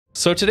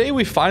So today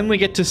we finally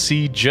get to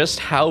see just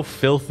how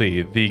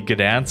filthy the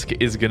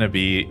Gdańsk is going to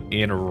be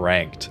in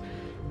ranked.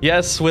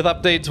 Yes, with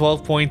update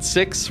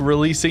 12.6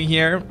 releasing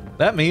here,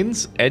 that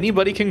means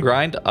anybody can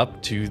grind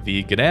up to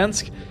the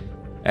Gdańsk.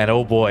 And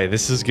oh boy,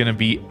 this is going to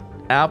be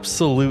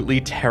absolutely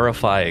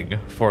terrifying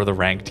for the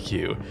ranked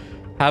queue.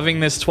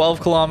 Having this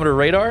 12-kilometer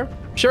radar,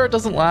 sure it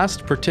doesn't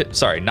last,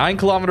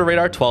 9-kilometer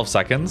radar, 12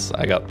 seconds.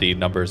 I got the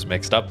numbers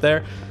mixed up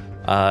there.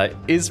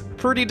 Is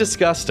pretty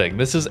disgusting.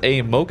 This is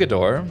a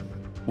Mogador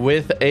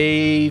with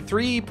a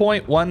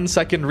 3.1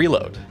 second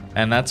reload,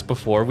 and that's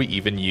before we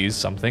even use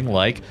something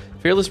like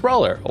Fearless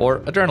Brawler or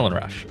Adrenaline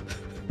Rush.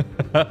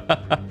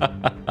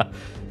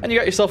 And you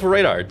got yourself a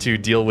radar to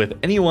deal with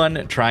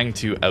anyone trying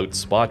to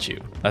outspot you.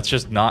 That's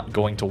just not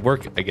going to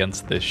work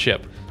against this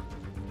ship.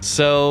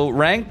 So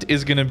ranked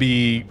is going to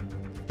be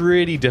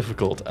pretty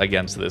difficult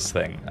against this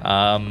thing.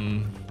 I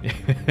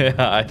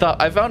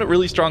found it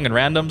really strong in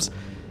randoms.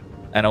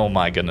 And oh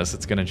my goodness,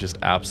 it's going to just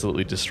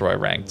absolutely destroy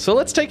ranked. So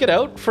let's take it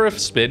out for a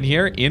spin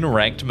here in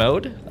ranked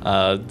mode.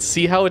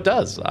 See how it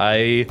does.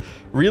 I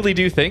really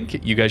do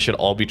think you guys should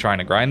all be trying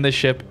to grind this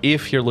ship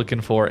if you're looking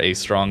for a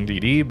strong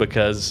DD,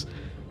 because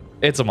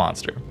it's a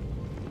monster.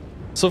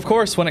 So of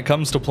course, when it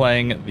comes to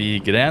playing the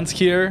Gdańsk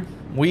here,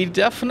 we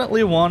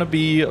definitely want to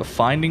be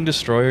finding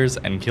destroyers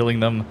and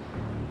killing them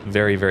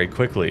very, very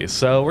quickly.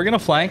 So we're going to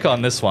flank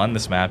on this one.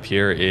 This map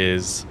here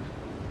is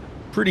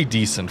pretty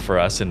decent for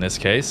us in this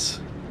case.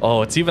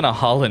 Oh, it's even a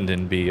Holland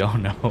in B. Oh,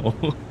 no.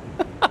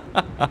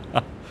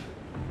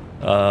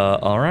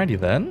 Alrighty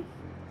then.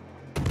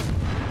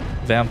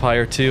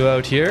 Vampire 2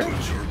 out here.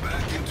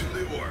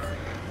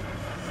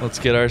 Let's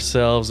get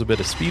ourselves a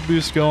bit of speed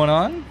boost going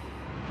on.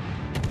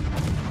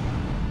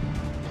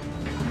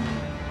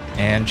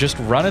 And just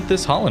run at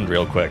this Holland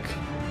real quick.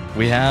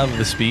 We have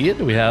the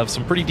speed. We have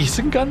some pretty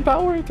decent gun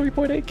power.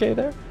 3.8k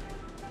there.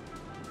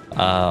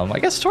 I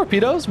guess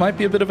torpedoes might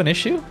be a bit of an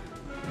issue.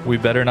 We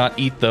better not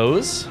eat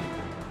those.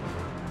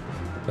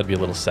 That'd be a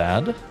little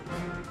sad.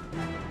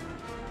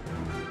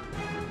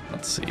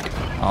 Let's see.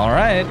 All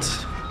right.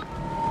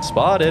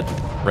 Spotted.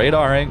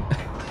 Radaring.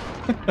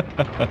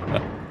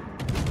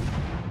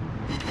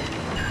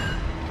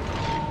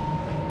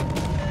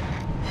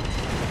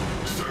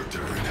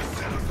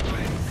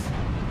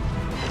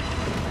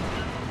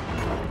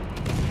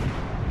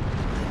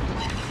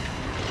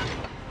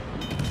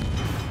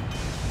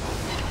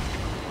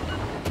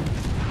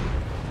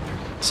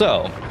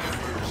 So,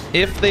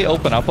 if they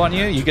open up on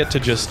you, you get to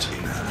just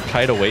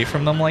kite away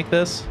from them like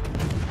this,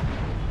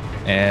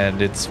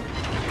 and it's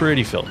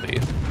pretty filthy.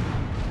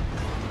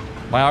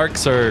 My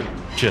arcs are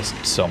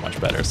just so much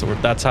better, so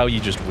that's how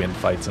you just win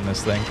fights in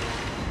this thing.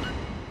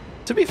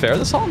 To be fair,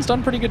 this Holland's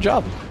done a pretty good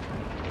job.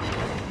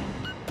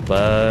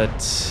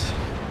 But,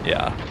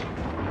 yeah.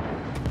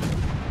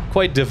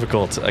 Quite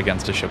difficult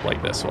against a ship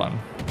like this one.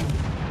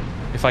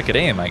 If I could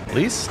aim, at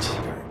least.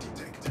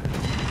 There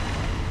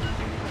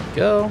we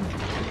go.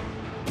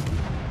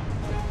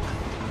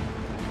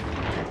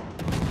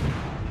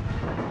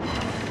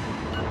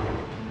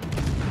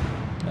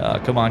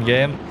 Come on,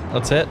 game.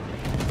 Let's hit.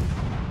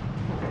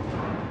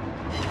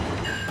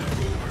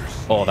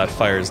 Oh, that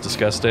fire is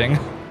disgusting.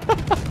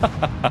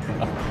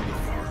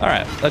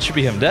 Alright, that should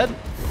be him dead.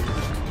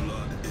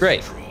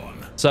 Great.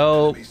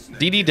 So,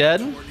 DD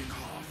dead.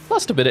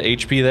 Lost a bit of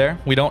HP there.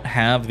 We don't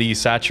have the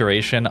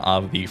saturation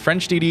of the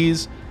French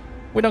DDs.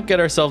 We don't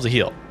get ourselves a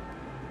heal.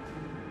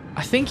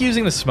 I think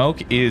using the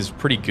smoke is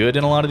pretty good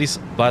in a lot of these.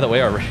 By the way,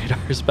 our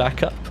radar's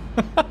back up.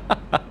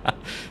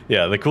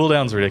 Yeah, the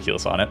cooldown's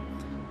ridiculous on it.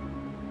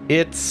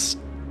 It's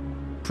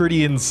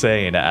pretty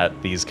insane at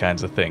these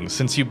kinds of things,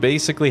 since you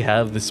basically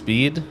have the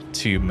speed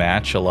to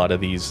match a lot of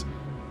these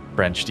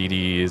French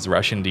DDs,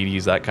 Russian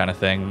DDs, that kind of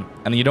thing,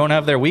 and you don't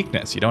have their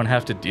weakness. You don't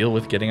have to deal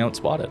with getting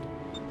outspotted.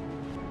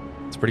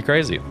 It's pretty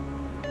crazy.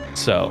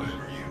 So,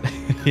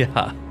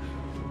 yeah.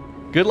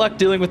 Good luck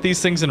dealing with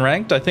these things in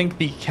ranked. I think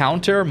the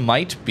counter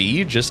might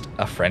be just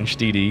a French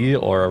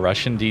DD or a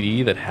Russian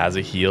DD that has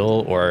a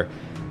heal or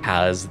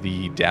has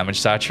the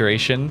damage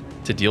saturation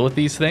to deal with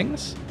these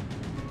things.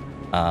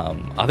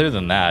 Other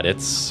than that,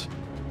 it's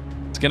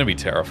gonna be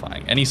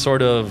terrifying. Any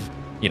sort of,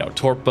 you know,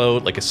 torp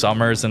boat like a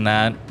Summers and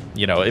that,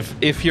 you know,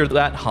 if you're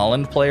that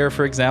Holland player,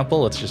 for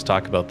example, let's just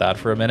talk about that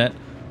for a minute.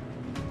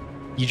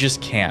 You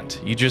just can't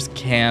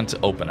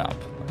open up.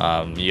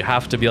 You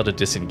have to be able to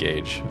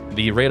disengage.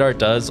 The radar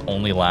does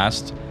only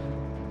last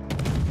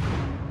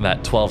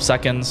that 12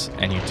 seconds,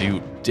 and you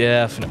do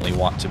definitely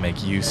want to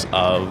make use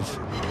of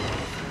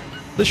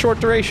the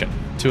short duration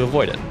to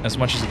avoid it as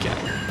much as you can.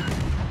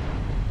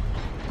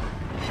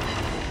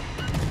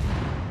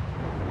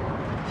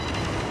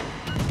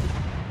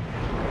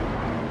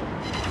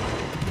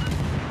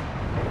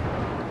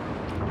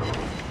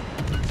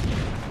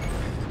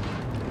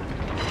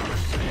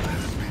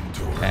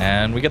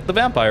 And we get the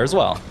vampire as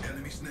well.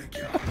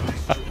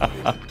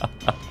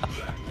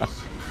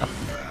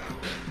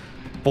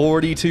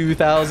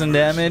 42,000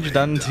 damage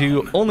done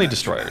to only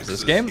destroyers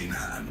this game.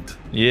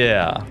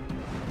 Yeah.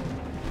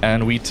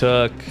 And we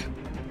took,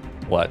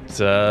 what,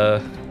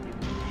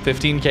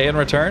 15k in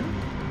return.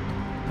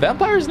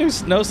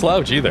 Vampire's no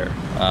slouch either.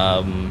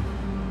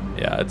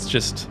 Yeah, it's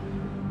just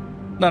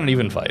not an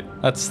even fight.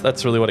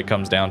 That's really what it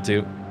comes down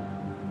to.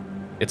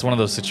 It's one of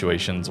those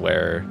situations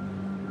where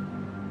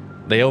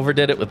they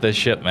overdid it with this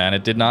ship, man.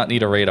 It did not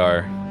need a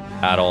radar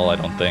at all, I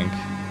don't think.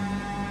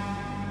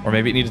 Or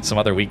maybe it needed some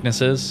other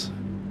weaknesses.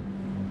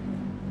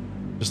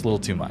 Just a little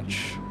too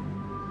much.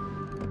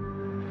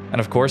 And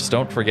of course,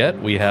 don't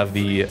forget, we have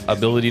the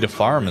ability to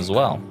farm as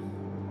well.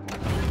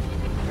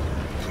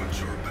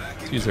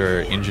 Let's use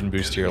our engine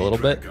boost here a little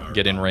bit.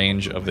 Get in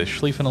range of the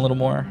Schlieffen a little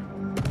more.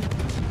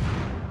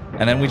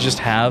 And then we just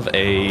have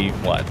a,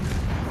 what,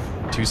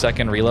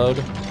 2-second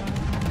reload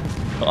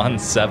on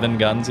 7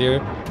 guns here.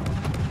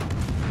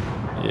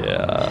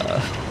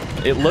 Yeah.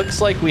 It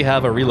looks like we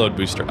have a reload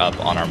booster up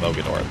on our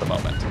Mogador at the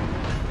moment,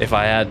 if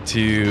I had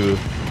to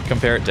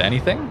compare it to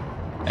anything.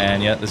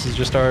 And yet, this is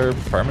just our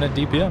permanent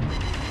DPM.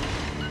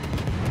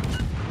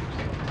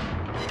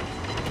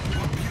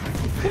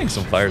 Getting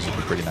some fires would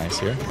be pretty nice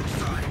here.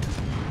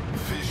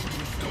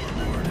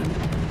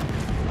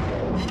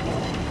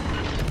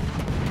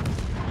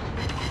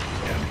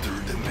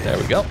 There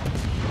we go.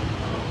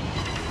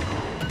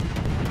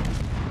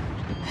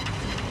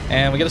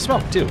 And we get a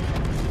smoke, too.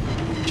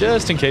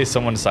 Just in case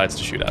someone decides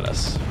to shoot at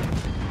us.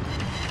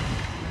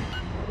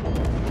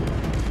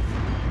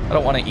 I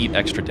don't want to eat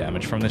extra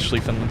damage from this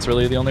Schlieffen. That's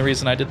really the only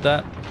reason I did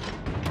that.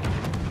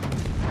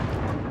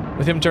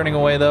 With him turning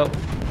away, though,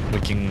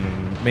 we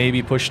can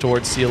maybe push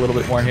towards C a little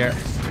bit more here.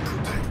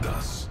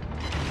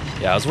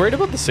 Yeah, I was worried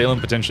about the Salem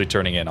potentially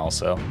turning in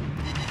also.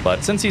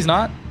 But since he's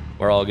not,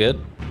 we're all good.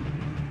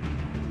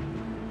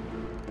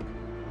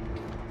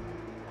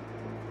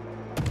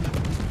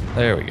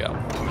 There we go.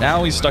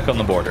 Now he's stuck on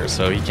the border,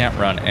 so he can't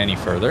run any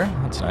further.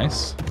 That's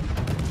nice.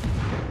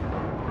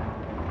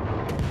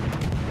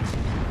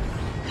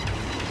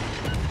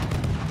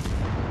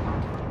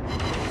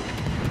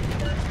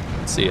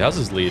 Let's see, how's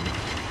his lead?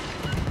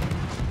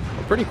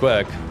 Well, pretty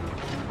quick.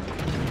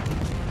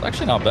 It's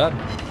actually not bad.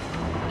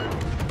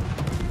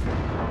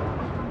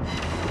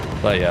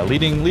 But yeah,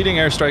 leading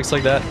airstrikes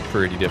like that,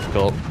 pretty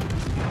difficult.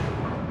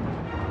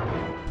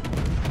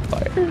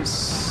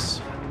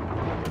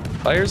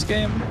 Fires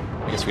game?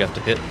 I guess we have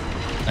to hit.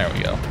 There we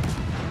go.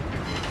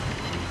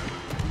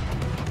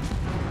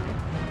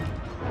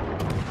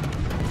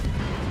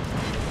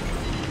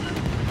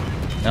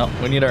 No,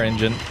 we need our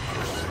engine.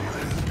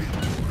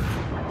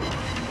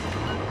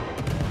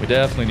 We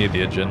definitely need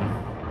the engine.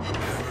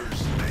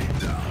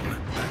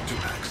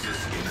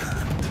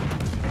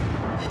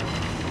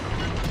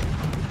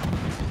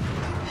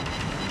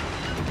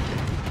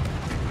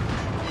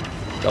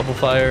 Double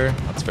fire,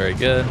 that's very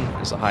good.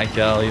 There's a high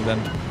cal even.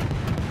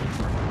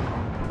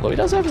 Well, he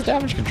does have his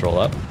damage control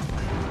up.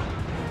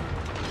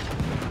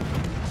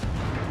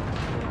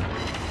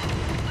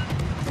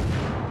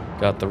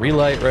 Got the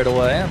relight right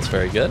away, that's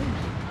very good.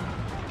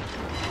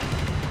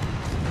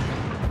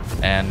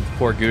 And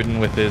poor Guden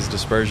with his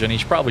dispersion.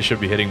 He probably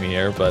should be hitting me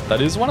here, but that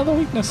is one of the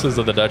weaknesses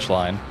of the Dutch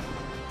line.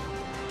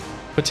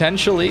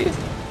 Potentially,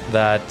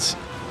 that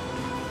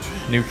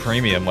new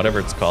premium,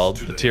 whatever it's called,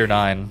 the tier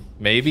 9,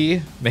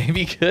 maybe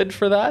good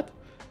for that.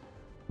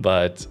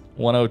 But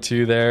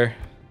 102 there.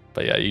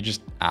 But yeah, you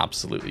just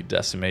absolutely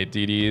decimate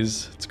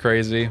DDs. It's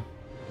crazy.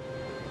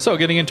 So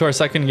getting into our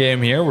second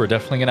game here, we're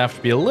definitely going to have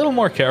to be a little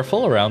more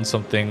careful around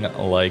something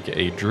like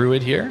a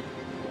Druid here.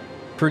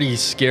 Pretty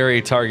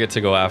scary target to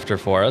go after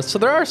for us. So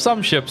there are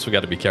some ships we got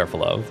to be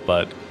careful of,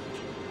 but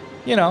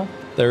you know,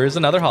 there is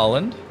another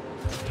Holland.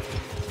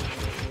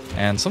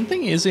 And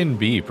something is in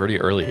B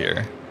pretty early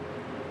here.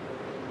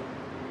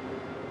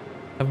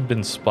 Haven't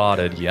been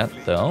spotted yet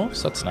though,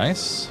 so that's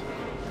nice.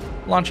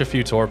 Launch a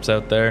few torps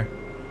out there.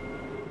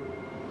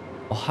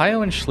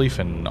 Ohio and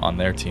Schlieffen on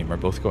their team are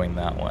both going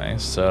that way,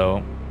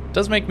 so it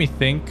does make me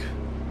think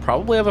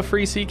probably have a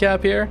free sea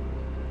cap here.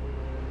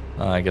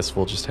 I guess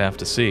we'll just have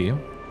to see.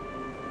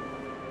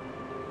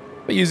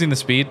 But using the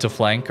speed to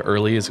flank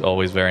early is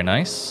always very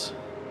nice.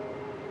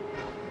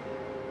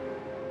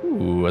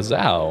 Ooh, a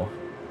Zhao.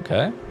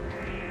 Okay.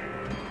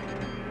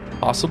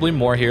 Possibly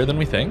more here than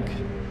we think.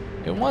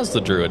 It was the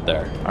Druid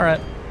there. All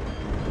right.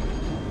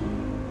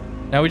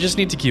 Now we just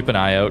need to keep an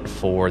eye out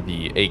for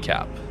the A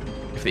cap.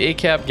 If the A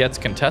cap gets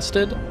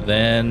contested,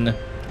 then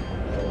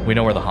we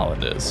know where the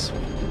Holland is.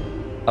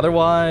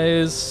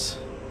 Otherwise,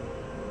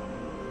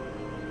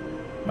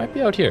 might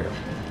be out here.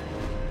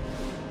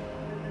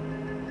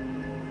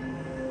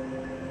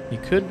 He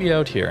could be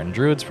out here, and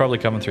Druid's probably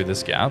coming through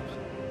this gap.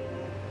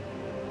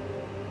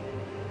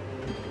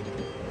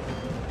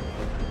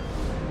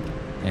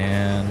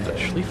 And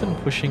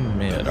Schlieffen pushing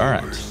mid. All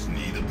right.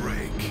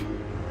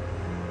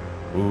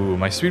 Ooh,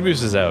 my speed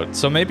boost is out.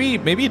 So maybe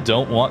you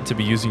don't want to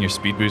be using your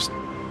speed boost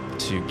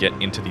to get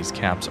into these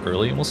caps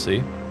early. We'll see.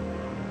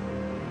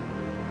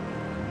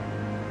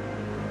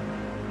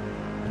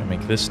 Gonna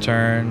make this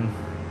turn.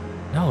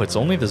 No, it's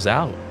only the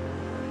Zhao.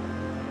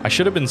 I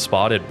should have been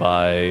spotted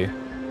by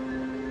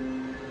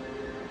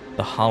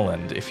the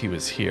Holland if he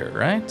was here,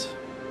 right?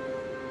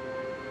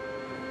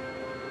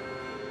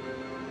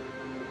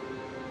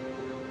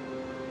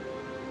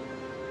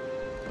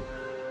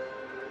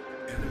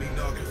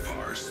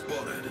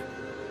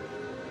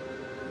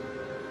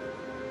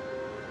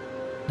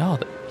 No,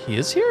 he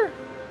is here?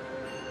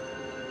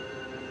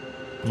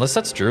 Unless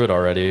that's Druid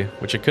already,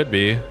 which it could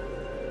be.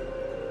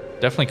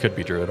 Definitely could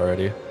be Druid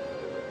already.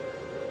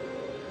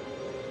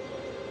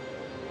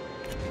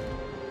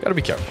 Gotta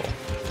be careful.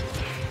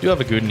 Do have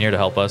a Guden here to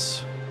help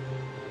us.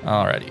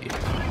 Alrighty.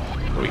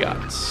 What do we got?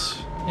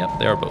 Yep,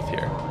 they are both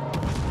here.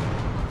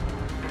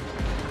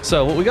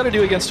 So what we gotta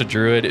do against a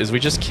Druid is we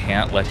just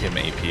can't let him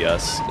AP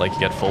us, like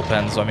get full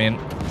pens, I mean.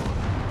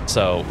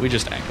 So we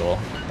just angle.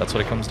 That's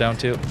what it comes down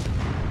to.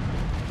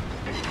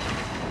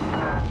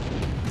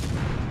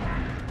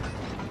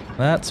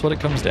 That's what it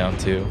comes down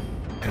to.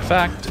 In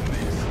fact,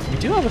 we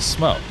do have a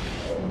smoke.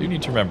 You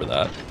need to remember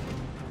that.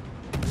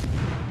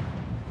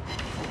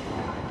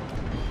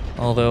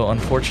 Although,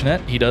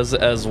 unfortunate, he does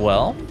as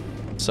well.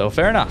 So,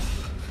 fair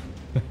enough.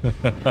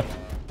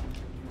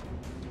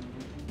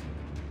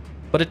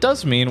 But it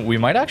does mean we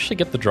might actually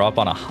get the drop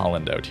on a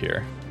Holland out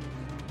here.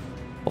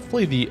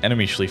 Hopefully the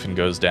enemy Schlieffen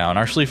goes down.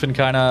 Our Schlieffen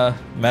kind of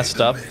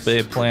messed up.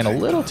 They playing a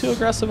little too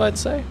aggressive, I'd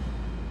say.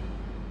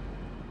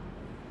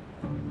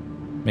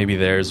 Maybe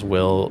theirs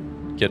will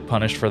get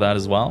punished for that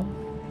as well.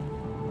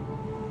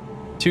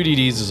 2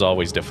 DDs is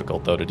always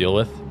difficult, though, to deal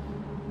with.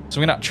 So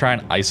we're not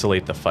trying to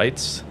isolate the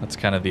fights. That's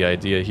kind of the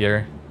idea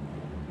here.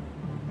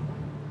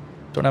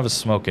 Don't have a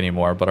smoke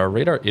anymore, but our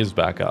radar is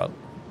back up.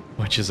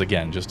 Which is,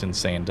 again, just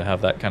insane to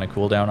have that kind of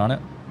cooldown on it.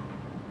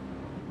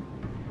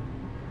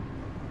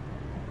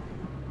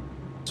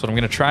 So what I'm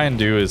going to try and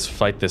do is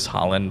fight this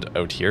Holland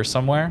out here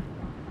somewhere.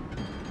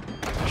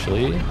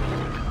 Actually...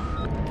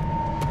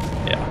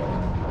 yeah.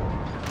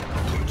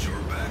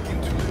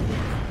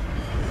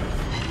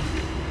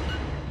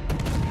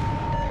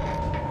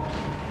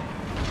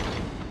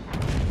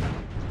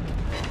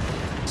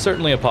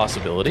 Certainly a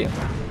possibility.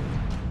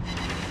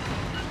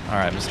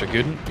 Alright, Mr.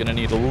 Guden, gonna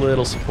need a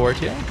little support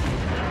here.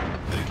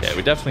 Okay,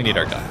 we definitely need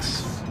our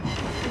guns.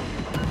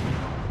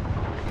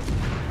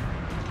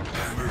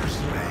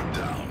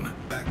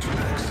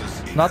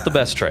 Not the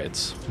best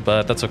trades,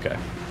 but that's okay.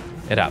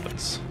 It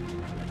happens.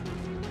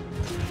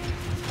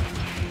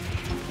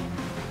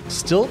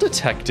 Still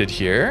detected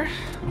here.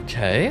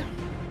 Okay.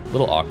 A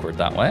little awkward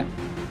that way.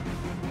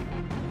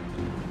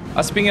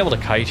 Us being able to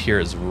kite here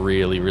is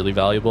really, really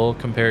valuable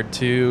compared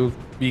to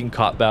being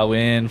caught bow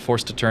in,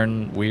 forced to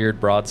turn weird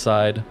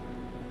broadside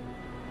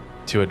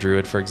to a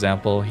Druid, for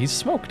example. He's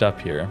smoked up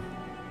here.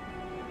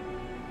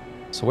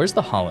 So where's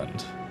the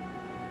Holland?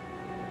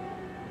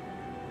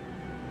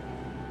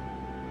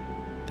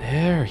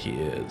 There he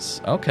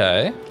is.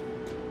 Okay.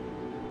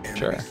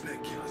 Sure.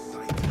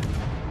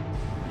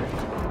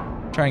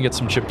 Try and get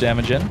some chip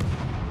damage in.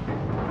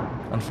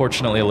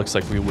 Unfortunately, it looks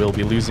like we will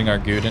be losing our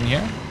Guden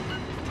here.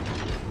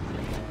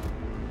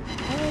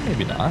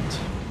 Maybe not.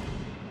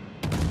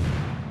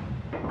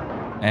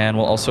 And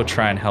we'll also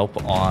try and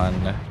help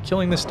on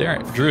killing this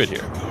Druid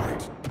here.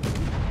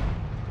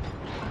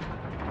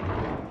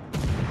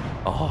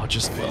 Oh,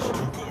 just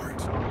low.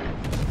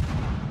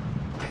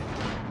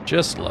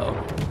 Just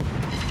low.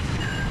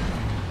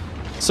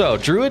 So,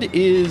 Druid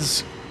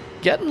is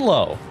getting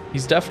low.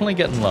 He's definitely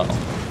getting low.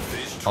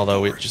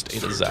 Although we just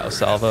ate a Zao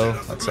salvo.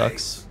 That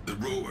sucks. The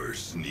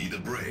rowers need a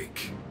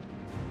break.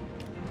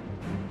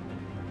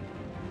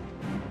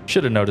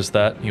 Should have noticed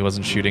that. He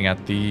wasn't shooting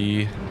at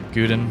the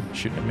Guden,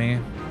 shooting at me.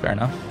 Fair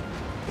enough.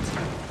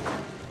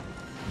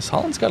 This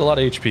Holland's got a lot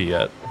of HP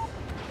yet.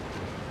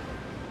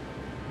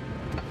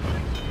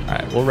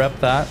 Alright, we'll rep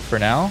that for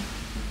now.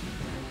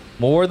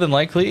 More than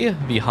likely,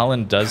 the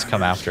Holland does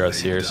come after us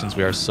here since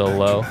we are so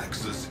low. I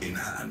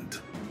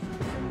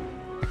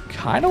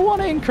kind of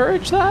want to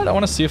encourage that. I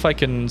want to see if I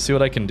can see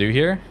what I can do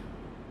here.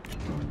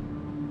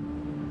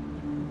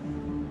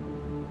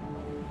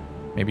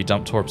 Maybe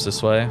dump torps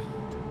this way.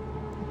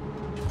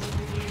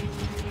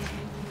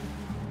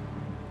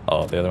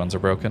 Oh, the other ones are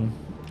broken.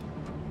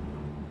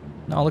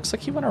 No, it looks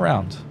like he went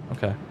around.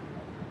 Okay.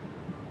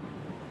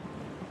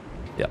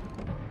 Yep.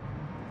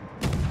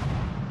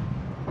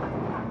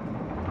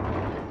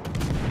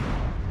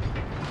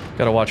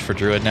 Gotta watch for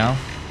Druid now.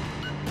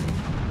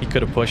 He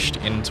could have pushed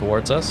in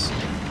towards us.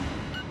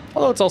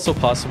 Although it's also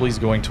possible he's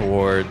going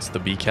towards the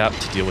B cap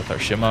to deal with our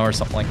Shima or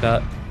something like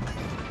that.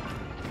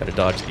 Gotta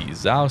dodge the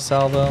Zao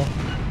salvo.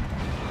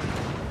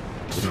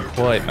 Didn't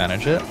quite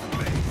manage it.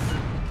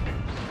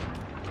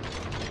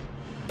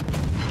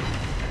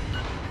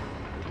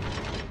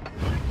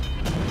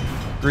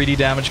 Greedy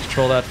damage,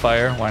 control that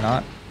fire, why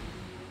not?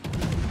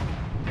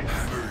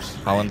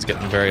 Holland's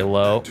getting very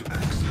low.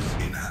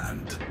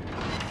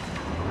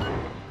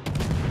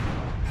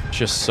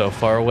 Just so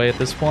far away at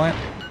this point.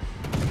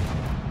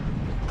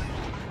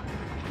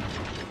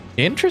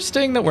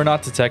 Interesting that we're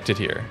not detected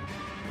here.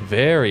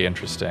 Very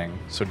interesting.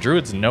 So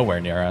Druid's nowhere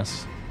near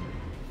us.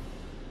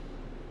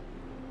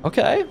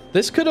 Okay,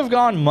 this could have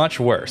gone much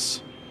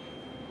worse.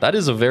 That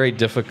is a very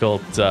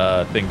difficult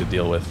thing to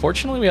deal with.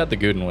 Fortunately, we had the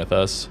Guden with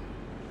us.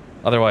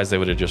 Otherwise, they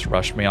would have just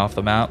rushed me off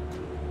the map.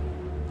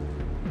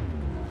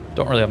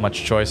 Don't really have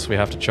much choice. We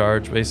have to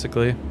charge,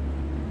 basically.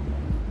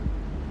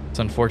 It's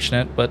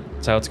unfortunate, but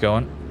it's how it's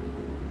going.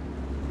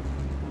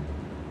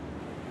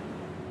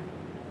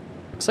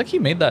 Looks like he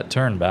made that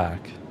turn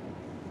back.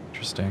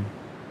 Interesting.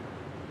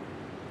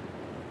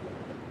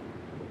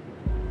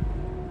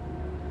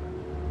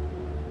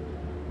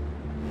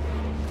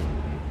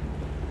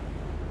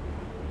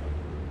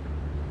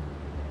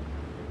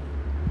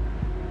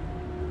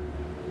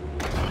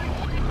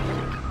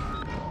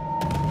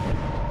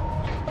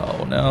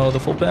 Oh no, the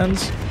full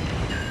pens.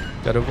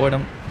 Gotta avoid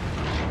them.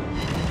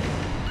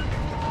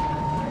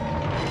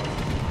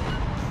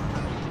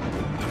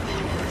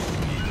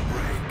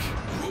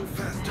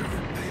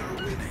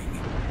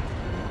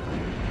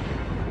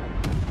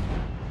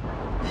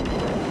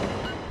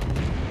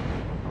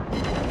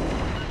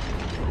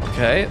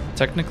 Okay,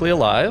 technically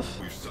alive.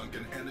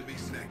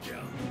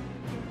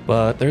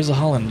 But there's a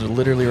Holland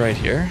literally right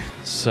here,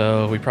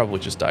 so we probably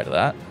just die to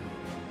that.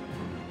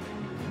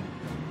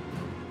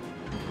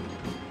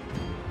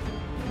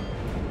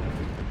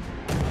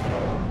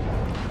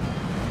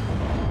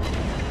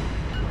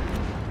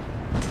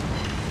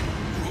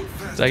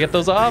 Did I get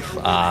those off?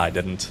 Ah, I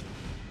didn't.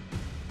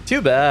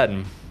 Too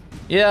bad.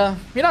 Yeah,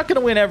 you're not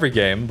going to win every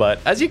game, but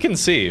as you can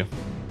see,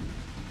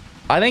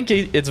 I think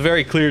it's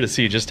very clear to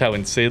see just how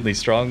insanely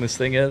strong this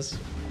thing is.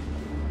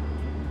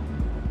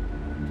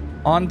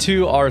 On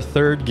to our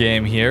third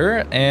game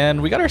here,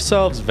 and we got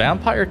ourselves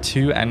Vampire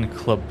 2 and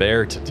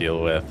Kleber to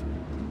deal with.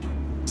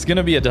 It's going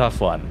to be a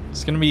tough one.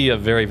 It's going to be a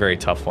very, very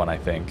tough one, I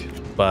think.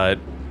 But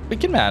we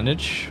can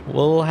manage.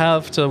 We'll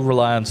have to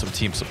rely on some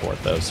team support,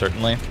 though,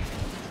 certainly.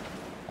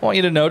 I want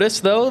you to notice,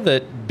 though,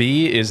 that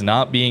B is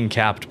not being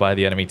capped by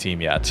the enemy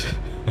team yet.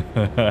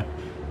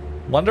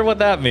 Wonder what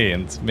that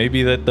means.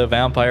 Maybe that the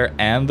Vampire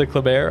and the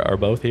Kleber are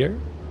both here?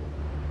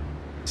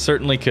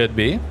 Certainly could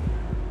be.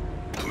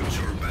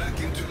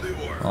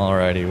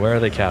 Alrighty, where are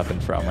they capping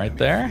from? Right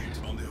there?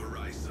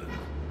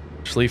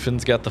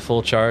 Schlieffen's got the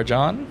full charge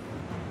on.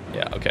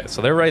 Yeah, okay,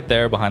 so they're right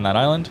there behind that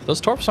island. Those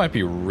torps might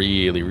be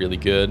really, really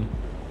good.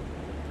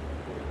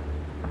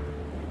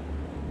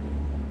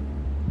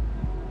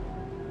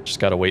 Just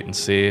gotta wait and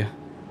see.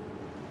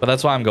 But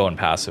that's why I'm going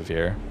passive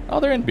here. Oh,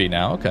 they're in B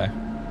now, okay.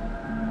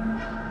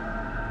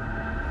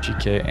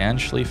 GK and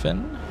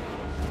Schlieffen.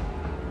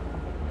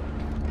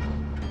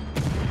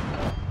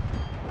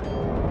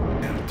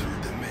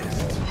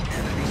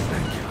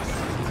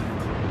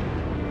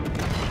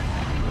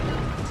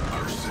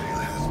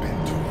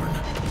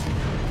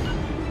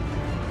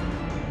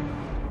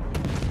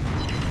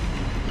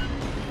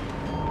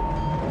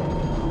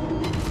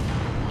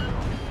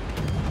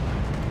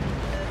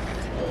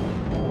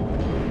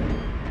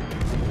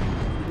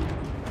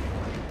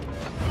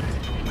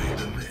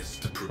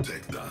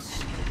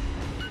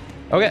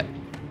 Okay.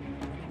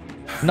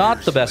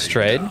 Not the best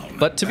trade,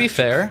 but to be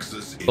fair,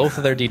 both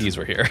of their DDs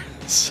were here.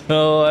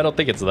 So I don't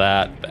think it's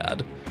that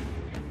bad.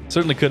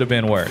 Certainly could have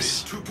been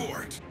worse.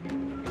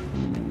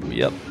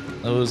 Yep.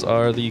 Those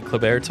are the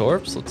Kleber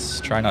torps.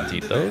 Let's try not to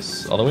eat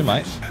those, although we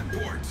might.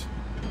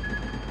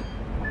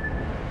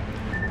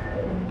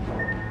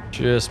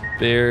 Just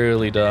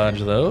barely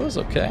dodge those.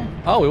 Okay.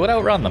 Oh, we would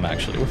outrun them,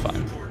 actually. We're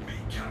fine.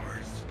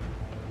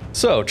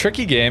 So,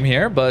 tricky game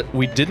here, but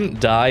we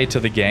didn't die to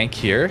the gank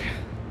here.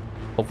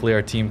 Hopefully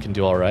our team can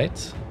do all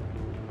right.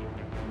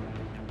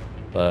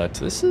 But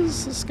this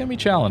is going to be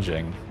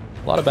challenging.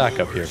 A lot of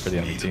backup here for the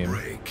enemy team.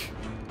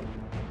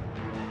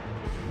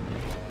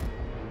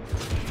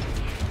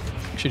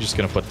 Actually just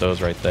going to put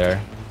those right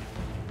there.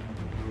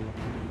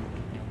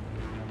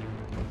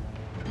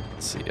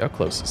 Let's see, how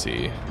close is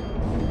he?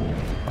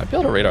 Might be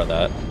able to radar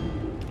that.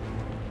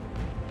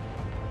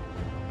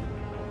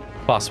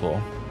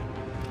 Possible.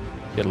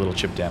 Get a little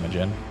chip damage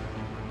in.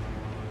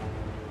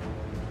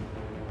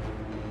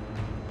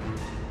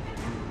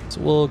 So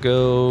we'll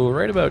go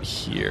right about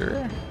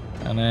here,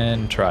 and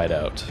then try it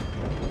out.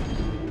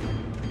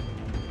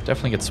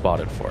 Definitely get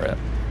spotted for it,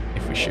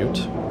 if we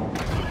shoot.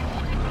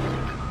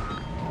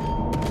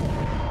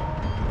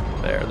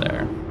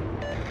 There.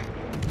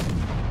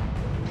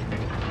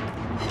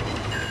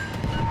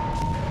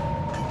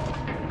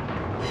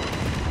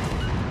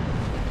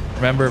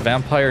 Remember,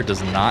 Vampire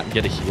does not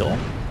get a heal,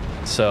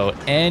 so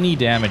any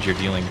damage you're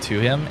dealing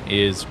to him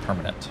is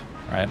permanent,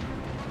 right?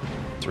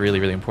 It's really,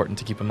 really important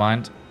to keep in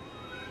mind.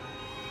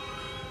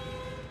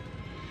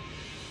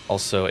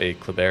 Also, a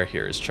Kleber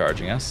here is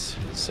charging us,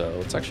 so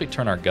let's actually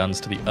turn our guns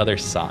to the other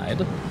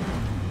side.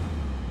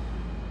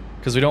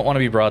 Because we don't want to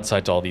be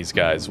broadside to all these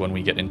guys when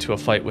we get into a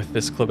fight with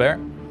this Kleber.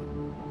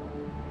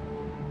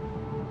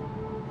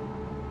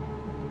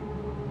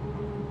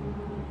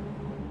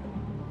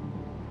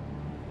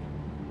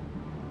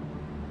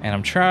 And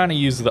I'm trying to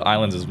use the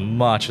islands as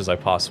much as I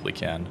possibly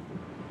can.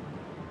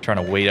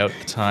 Trying to wait out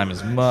the time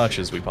as much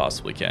as we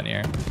possibly can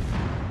here.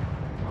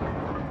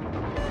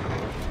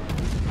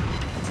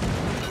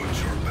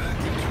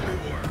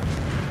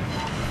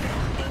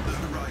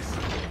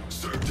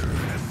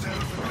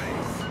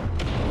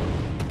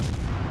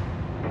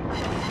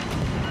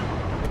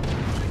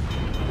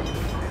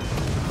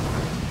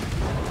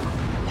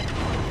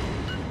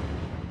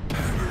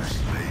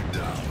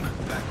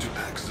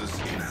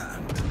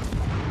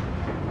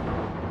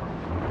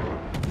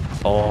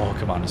 Oh,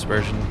 come on,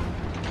 dispersion.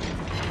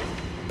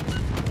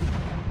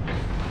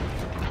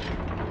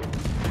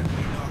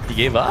 He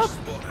gave up?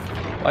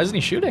 Why isn't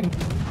he shooting?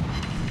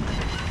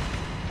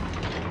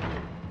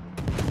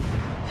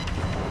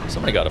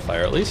 Somebody got a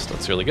fire at least.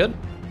 That's really good.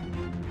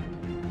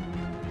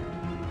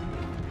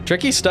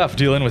 Tricky stuff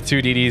dealing with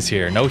 2 DDs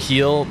here. No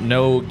heal,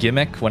 no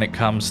gimmick when it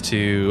comes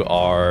to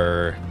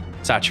our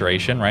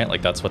saturation, right?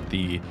 Like that's what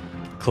the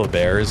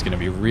Kleber is going to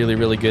be really,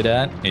 really good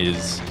at,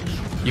 is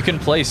you can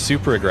play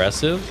super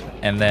aggressive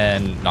and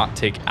then not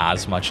take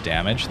as much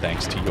damage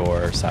thanks to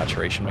your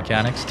saturation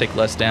mechanics. Take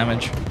less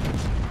damage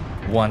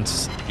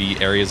once the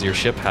areas of your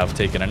ship have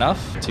taken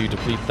enough to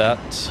deplete that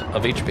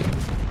of HP.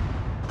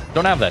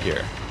 Don't have that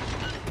here.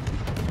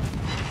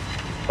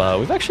 But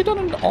we've actually done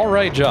an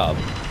alright job.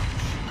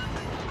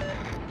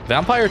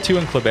 Vampire 2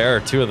 and Kleber are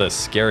 2 of the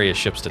scariest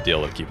ships to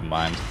deal with, keep in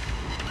mind.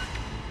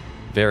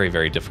 Very,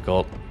 very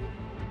difficult.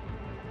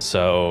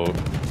 So,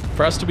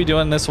 for us to be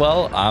doing this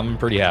well, I'm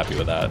pretty happy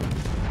with that.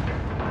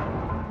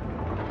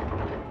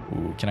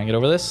 Ooh, can I get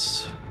over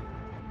this?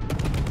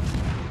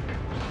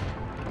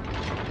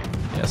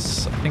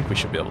 Yes, I think we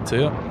should be able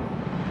to.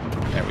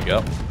 There we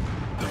go.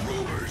 The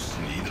rovers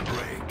need a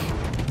break.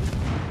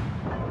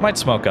 Might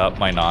smoke up,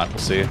 might not, we'll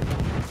see.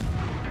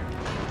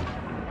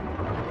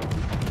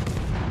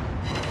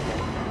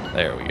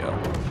 There we go.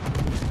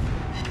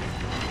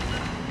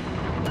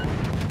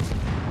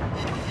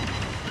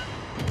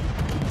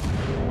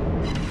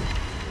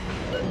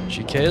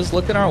 GK is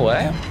looking our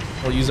way.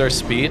 We'll use our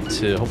speed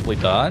to hopefully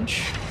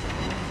dodge.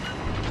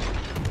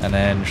 And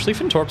then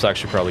Schlieffen Torp's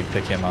actually probably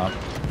pick him up.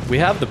 We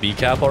have the B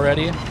cap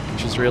already,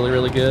 which is really,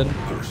 really good.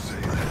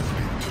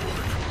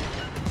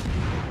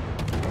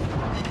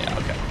 Yeah,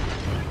 okay.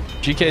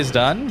 GK's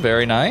done.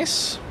 Very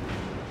nice.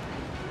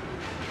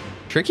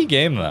 Tricky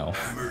game, though.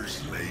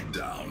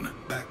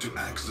 Back to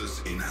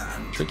axis in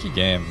hand. Tricky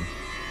game.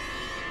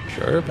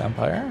 Sure,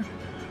 Vampire.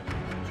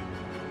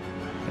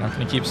 You're not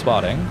going to keep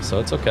spotting, so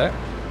it's okay.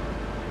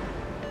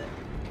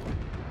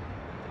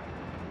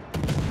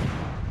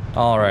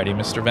 Alrighty,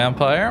 Mr.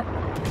 Vampire.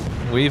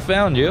 We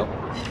found you.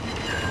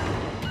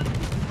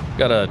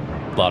 Got a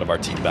lot of our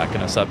team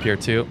backing us up here,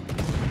 too.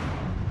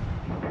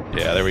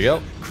 Yeah, there we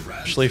go.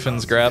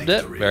 Schlieffen's grabbed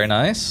it. Very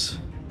nice.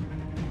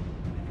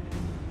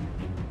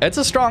 It's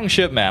a strong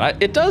ship, man.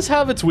 It does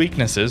have its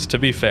weaknesses, to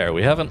be fair.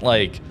 We haven't,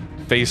 like,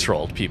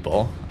 face-rolled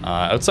people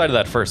outside of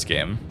that first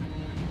game.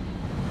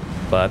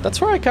 But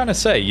that's where I kind of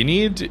say, you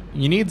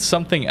need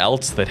something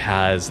else that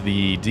has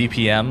the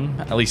DPM,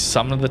 at least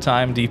some of the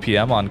time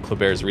DPM on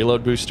Kleber's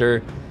reload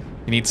booster.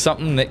 You need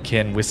something that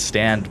can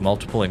withstand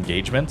multiple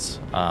engagements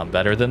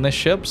better than this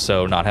ship.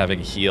 So not having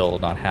heal,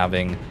 not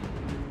having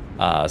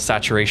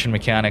saturation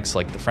mechanics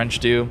like the French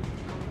do.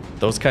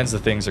 Those kinds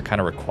of things are kind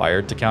of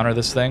required to counter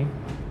this thing.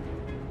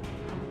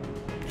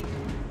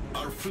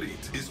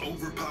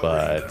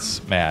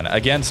 But man,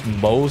 against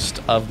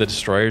most of the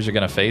destroyers you're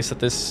gonna face at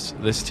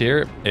this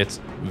tier, it's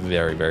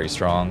very, very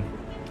strong.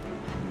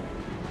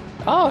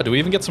 Oh, do we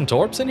even get some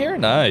torps in here?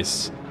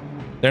 Nice.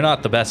 They're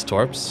not the best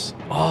torps.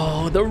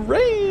 Oh, the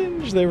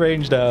range! They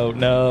ranged out.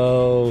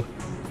 No.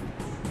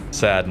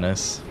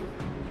 Sadness.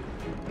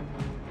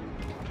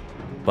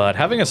 But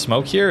having a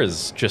smoke here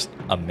is just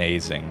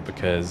amazing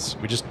because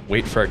we just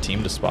wait for our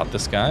team to spot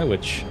this guy,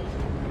 which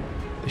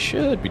they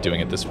should be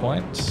doing at this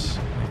point,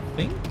 I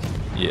think.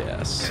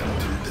 Yes.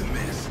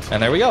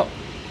 And there we go.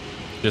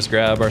 Just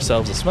grab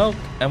ourselves a smoke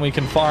and we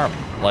can farm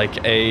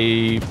like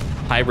a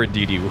hybrid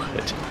DD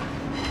would.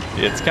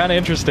 It's kind of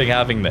interesting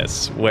having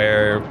this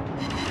where,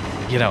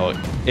 you know,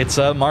 it's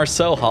a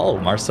Marceau hull,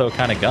 Marceau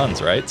kind of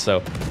guns, right?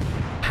 So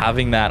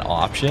having that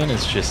option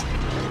is just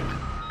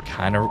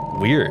kind of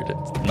weird.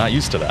 I'm not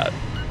used to that.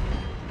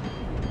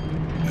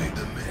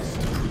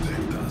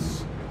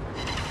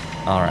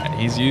 All right,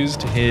 he's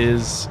used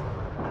his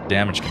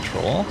damage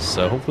control,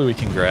 so hopefully we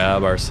can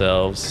grab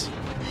ourselves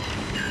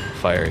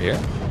fire here.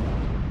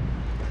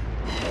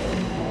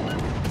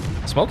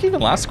 Smoke even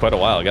lasts quite a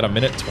while. I got a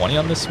minute 20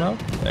 on this smoke.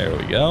 There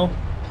we go.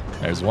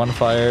 There's one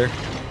fire.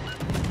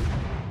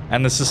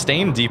 And the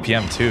sustained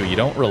DPM too. You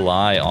don't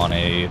rely on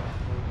a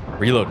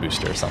reload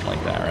booster or something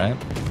like that, right?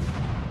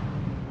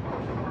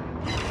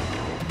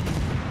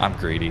 I'm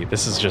greedy.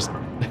 This is just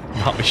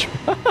not me.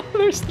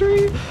 There's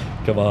 3.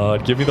 Come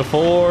on, give me the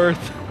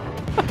 4th.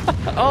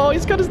 Oh,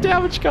 he's got his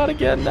damage cut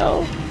again.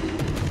 No.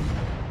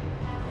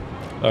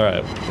 All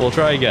right, we'll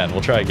try again.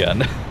 We'll try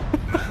again.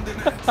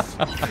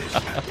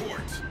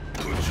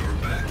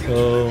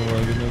 Oh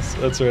my goodness.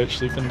 That's right.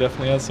 Schlieffen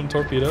definitely has some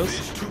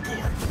torpedoes.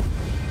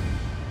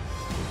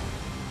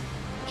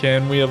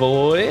 Can we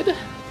avoid?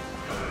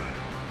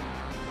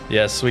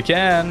 Yes, we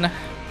can.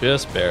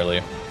 Just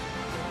barely.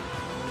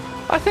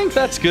 I think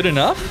that's good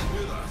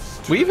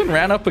enough. We even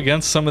ran up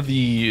against some of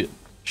the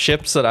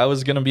ships that I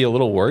was going to be a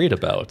little worried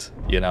about,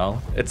 you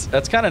know?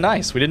 That's kind of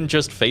nice. We didn't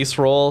just face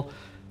roll,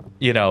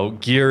 you know,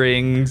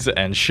 Gearings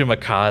and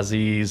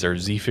Shimikazes or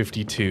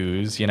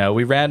Z-52s, you know?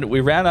 We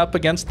ran up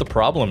against the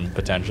problem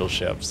potential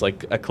ships,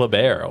 like a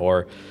Kleber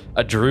or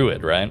a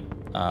Druid, right?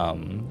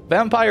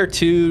 Vampire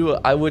 2,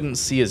 I wouldn't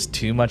see as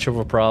too much of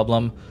a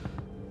problem.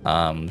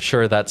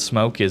 Sure, that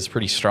smoke is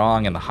pretty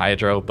strong in the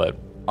Hydro, but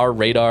our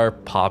radar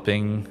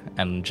popping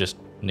and just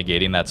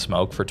negating that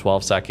smoke for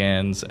 12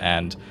 seconds,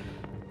 and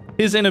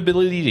his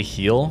inability to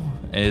heal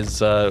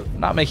is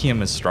not making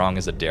him as strong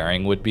as a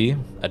Daring would be.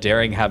 A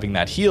Daring having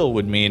that heal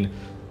would mean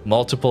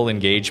multiple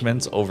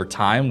engagements over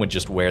time would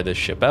just wear this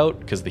ship out,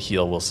 because the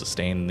heal will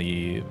sustain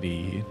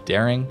the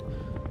Daring.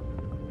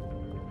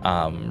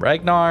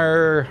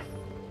 Ragnar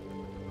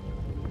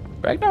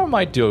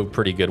might do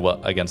pretty good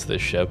against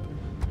this ship.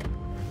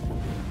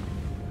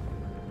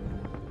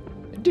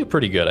 It'd do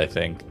pretty good, I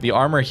think. The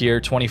armor here,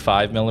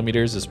 25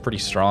 millimeters, is pretty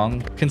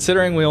strong.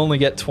 Considering we only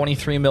get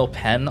 23 mil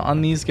pen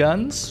on these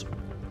guns,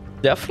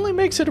 definitely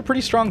makes it a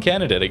pretty strong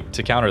candidate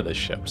to counter this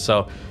ship.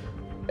 So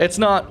it's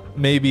not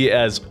maybe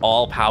as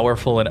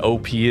all-powerful and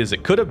OP as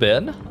it could have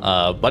been,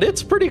 but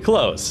it's pretty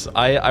close.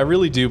 I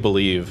really do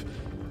believe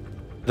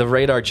the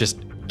radar just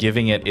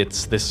giving it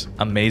this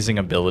amazing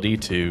ability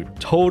to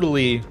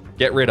totally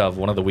get rid of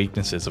one of the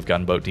weaknesses of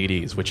gunboat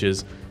DDs, which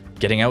is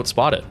getting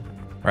outspotted,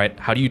 right?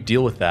 How do you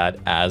deal with that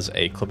as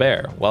a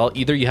Kleber? Well,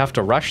 either you have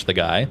to rush the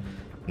guy,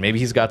 maybe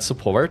he's got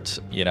support,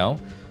 you know,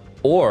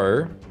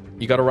 or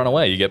you got to run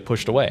away, you get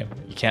pushed away.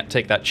 You can't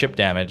take that chip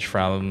damage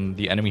from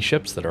the enemy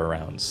ships that are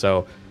around.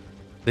 So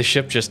this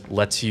ship just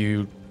lets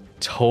you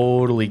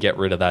totally get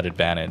rid of that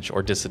advantage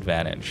or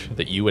disadvantage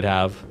that you would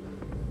have.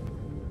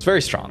 It's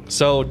very strong.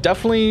 So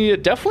definitely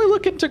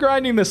look into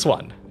grinding this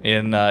one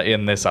in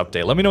this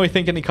update. Let me know what you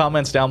think in the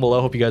comments down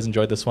below. Hope you guys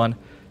enjoyed this one.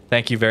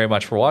 Thank you very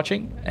much for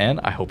watching, and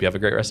I hope you have a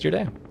great rest of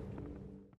your day.